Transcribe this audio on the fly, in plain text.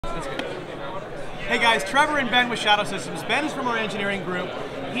That's good. Hey guys, Trevor and Ben with Shadow Systems. Ben is from our engineering group.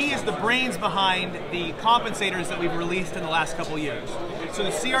 He is the brains behind the compensators that we've released in the last couple years. So the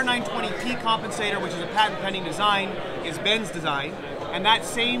XR920P compensator, which is a patent-pending design, is Ben's design. And that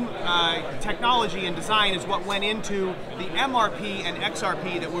same technology and design is what went into the MRP and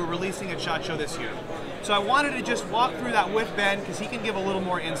XRP that we're releasing at SHOT Show this year. So I wanted to just walk through that with Ben because he can give a little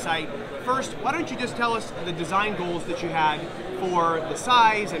more insight. First, why don't you just tell us the design goals that you had for the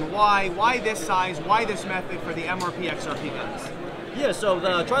size and why this size, why this method for the MRP XRP guns? Yeah, so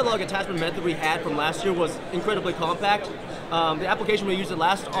the tri-lug attachment method we had from last year was incredibly compact. The application we used it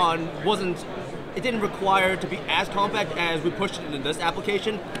last on it didn't require to be as compact as we pushed it into this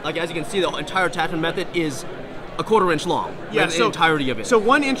application. Like as you can see, the entire attachment method is a 1/4 inch long. Yeah, the entirety of it. So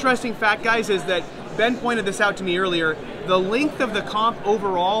one interesting fact, guys, is that Ben pointed this out to me earlier. The length of the comp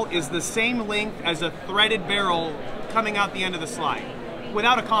overall is the same length as a threaded barrel coming out the end of the slide,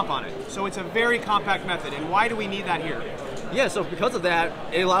 without a comp on it. So it's a very compact method. And why do we need that here? Yeah, so because of that,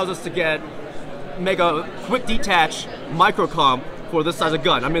 it allows us to make a quick detach micro comp for this size of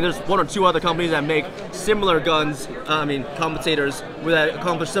gun. I mean, there's one or two other companies that make similar guns, compensators that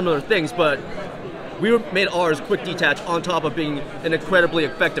accomplish similar things, but we made ours quick detach on top of being an incredibly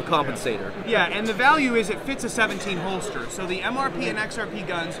effective compensator. Yeah, and the value is it fits a 17 holster. So the MRP and XRP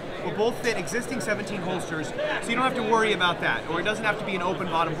guns will both fit existing 17 holsters, so you don't have to worry about that, or it doesn't have to be an open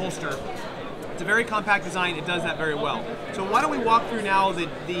bottom holster. It's a very compact design, it does that very well. So why don't we walk through now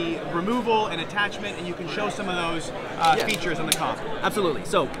the removal and attachment, and you can show some of those features on the comp. Absolutely.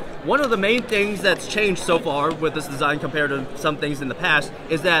 So one of the main things that's changed so far with this design compared to some things in the past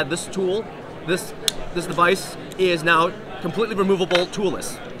is that this tool, this device is now completely removable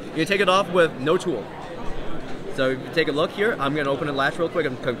toolless. You take it off with no tool. So if you take a look here, I'm going to open the latch real quick.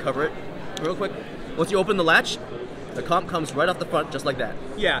 I'm going to cover it real quick. Once you open the latch, the comp comes right off the front, just like that.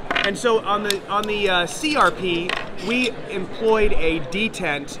 Yeah, and so on the CRP, we employed a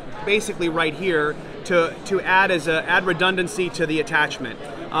detent basically right here to add redundancy to the attachment.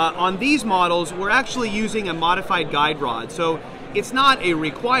 On these models, we're actually using a modified guide rod. So it's not a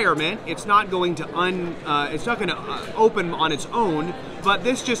requirement. It's not going to open on its own, but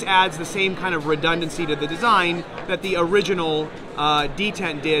this just adds the same kind of redundancy to the design that the original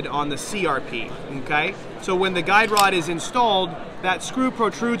detent did on the CRP. Okay, so when the guide rod is installed, that screw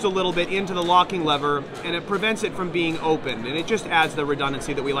protrudes a little bit into the locking lever, and it prevents it from being opened, and it just adds the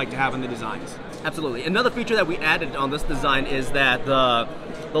redundancy that we like to have in the designs. Absolutely. Another feature that we added on this design is that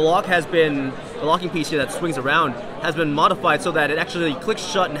the locking piece here that swings around has been modified so that it actually clicks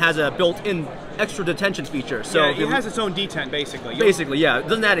shut and has a built-in extra detention feature. So yeah, it has its own detent, basically. Basically, yeah. It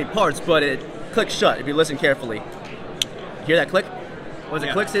doesn't add any parts, but it clicks shut if you listen carefully. Hear that click? Once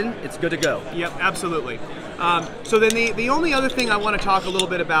it clicks in, it's good to go. Yep, absolutely. So then the only other thing I want to talk a little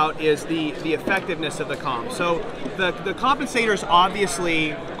bit about is the effectiveness of the comp. So the compensators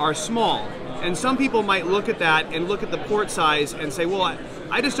obviously are small, and some people might look at that and look at the port size and say, well,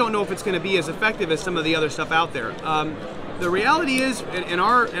 I just don't know if it's going to be as effective as some of the other stuff out there. The reality is, in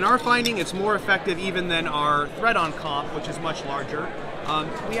our finding, it's more effective even than our thread-on comp, which is much larger.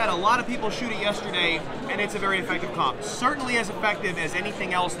 We had a lot of people shoot it yesterday, and it's a very effective comp. Certainly as effective as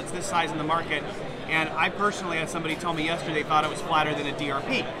anything else that's this size in the market, and I personally had somebody tell me yesterday thought it was flatter than a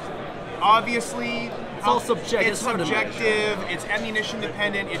DRP. Obviously, it's all subjective. It's subjective, it's ammunition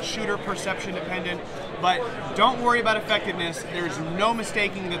dependent, it's shooter perception dependent, but don't worry about effectiveness. There's no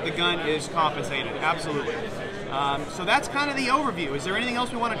mistaking that the gun is compensated, absolutely. So that's kind of the overview. Is there anything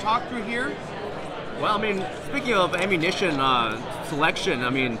else we want to talk through here? Well, I mean, speaking of ammunition selection, I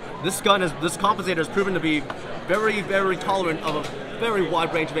mean, this compensator has proven to be very, very tolerant of a very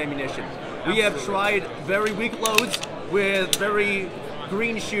wide range of ammunition. Absolutely. We have tried very weak loads with very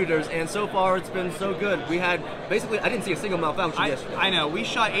green shooters, and so far it's been so good. We had, basically, I didn't see a single malfunction yesterday. I know, we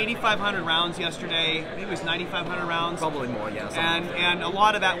shot 8,500 rounds yesterday. I think it was 9,500 rounds. Probably more, yeah. And a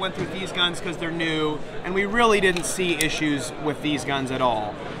lot of that went through these guns because they're new, and we really didn't see issues with these guns at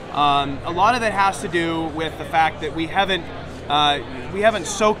all. A lot of that has to do with the fact that we haven't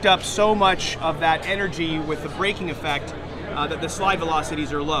soaked up so much of that energy with the braking effect that the slide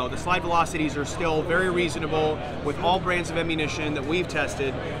velocities are low. The slide velocities are still very reasonable with all brands of ammunition that we've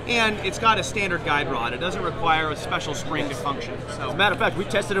tested, and it's got a standard guide rod. It doesn't require a special spring to function. So, as a matter of fact, we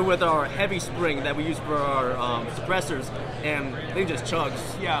tested it with our heavy spring that we use for our suppressors, and they just chugs.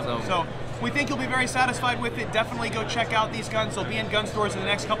 Yeah. So we think you'll be very satisfied with it. Definitely go check out these guns. They'll be in gun stores in the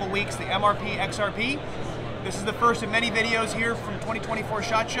next couple weeks. The MRP, XRP. This is the first of many videos here from 2024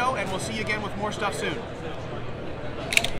 SHOT Show, and we'll see you again with more stuff soon.